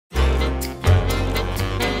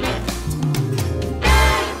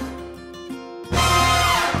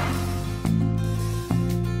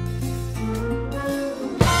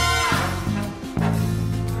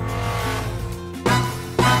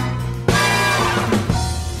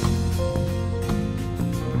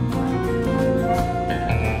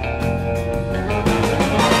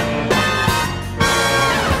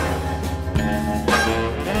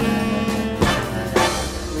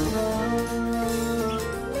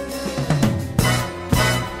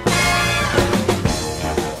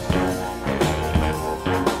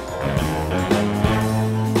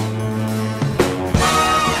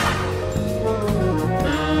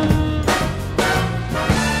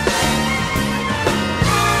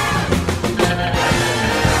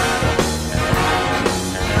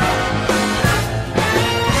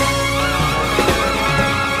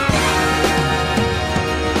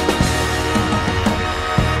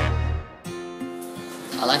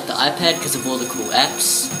like the iPad because of all the cool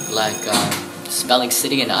apps, like Spelling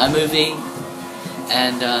City and iMovie,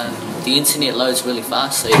 and the internet loads really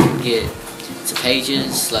fast, so you can get to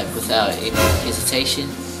pages like without any hesitation.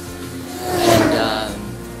 And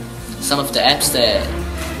some of the apps that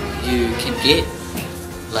you can get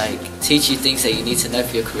like teach you things that you need to know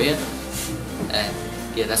for your career, and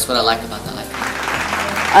yeah, that's what I like about the iPad.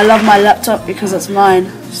 I love my laptop because it's mine.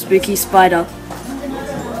 Spooky Spider.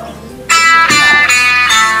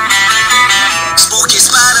 Spooky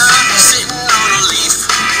spider sitting on a leaf.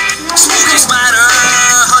 Spooky spider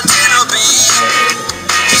hunting a bee.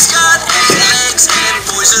 He's got 8 legs and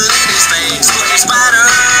poison in his veins. Spooky spider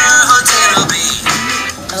hunting a bee.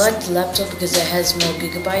 I like the laptop because it has more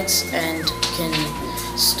gigabytes and can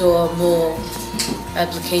store more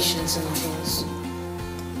applications and things.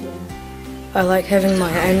 I like having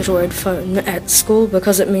my Android phone at school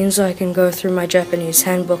because it means I can go through my Japanese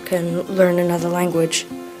handbook and learn another language.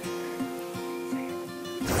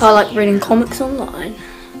 I like reading comics online.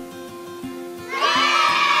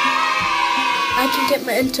 I can get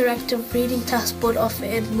my interactive reading taskboard off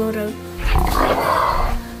Edmodo.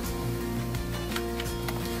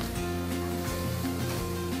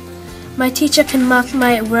 My teacher can mark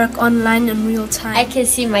my work online in real time. I can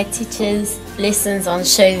see my teacher's lessons on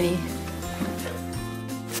Shovi.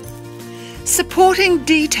 Supporting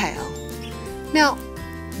detail. Now,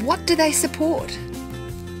 what do they support?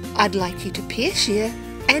 I'd like you to peer share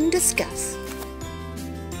and discuss.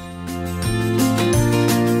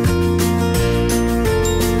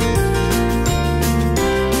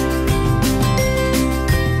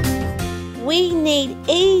 We need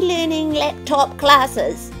e-learning laptop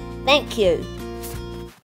classes. Thank you.